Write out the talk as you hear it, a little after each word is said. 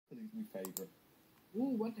my favourite.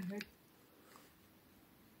 Ooh, what the heck?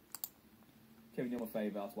 Kevin, you're my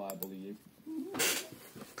favourite, that's why I bully you.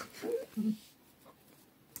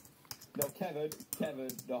 No, Kevin,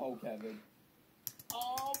 no, Kevin.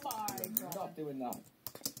 Oh my I'm god. not doing that.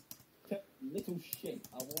 Little shit,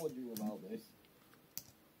 I warned you about this.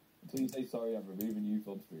 Until you say sorry, I'm removing you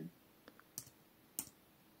from stream.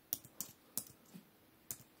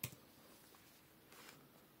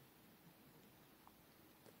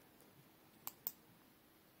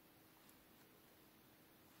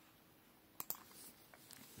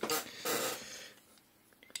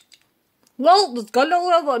 Well, let's go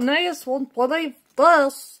over the next one. What is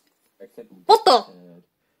this? What the?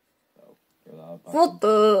 What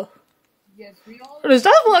the? Yes, we all Is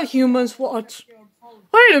that what humans watch?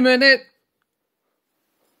 Wait a minute.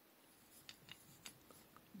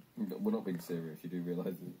 We're not being serious, you do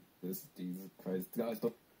realise this. Jesus Christ. Guys,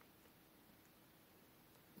 stop.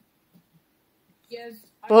 Yes.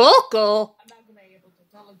 Okay. I'm not gonna be able to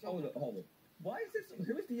tell a joke. Hold on. Why is this?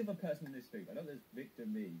 Who is the other person in this stream? I know there's Victor,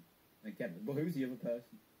 me, and Kevin, but who's the other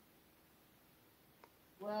person?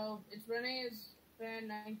 Well, it's Renee's fan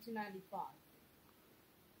 1995.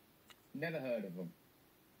 Never heard of them.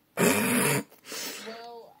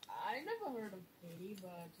 Well, I never heard of Katie,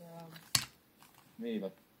 but Me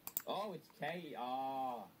either. Oh, it's Kate.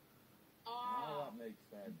 Oh, that makes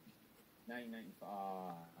sense.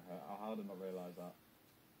 1995. How did I not realise that?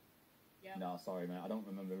 Yeah. No, sorry, mate. I don't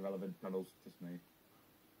remember relevant channels. Just me.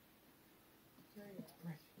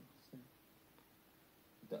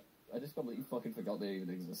 I just completely fucking forgot they even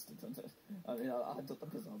existed. I mean, I took the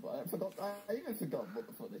piss off, but I forgot. I even forgot what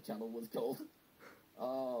the fuck the channel was called.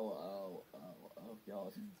 Oh,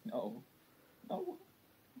 God. No. Oh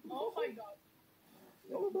my god.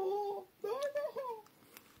 No.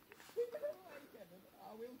 Kevin,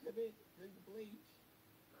 I will commit. Drink the bleach.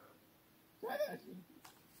 Kevin!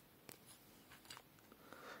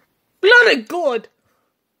 Bloody good.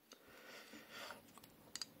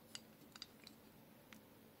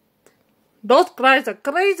 Those guys are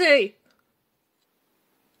crazy.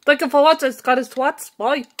 Thank you for watching, Scottish Twats.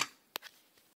 Bye.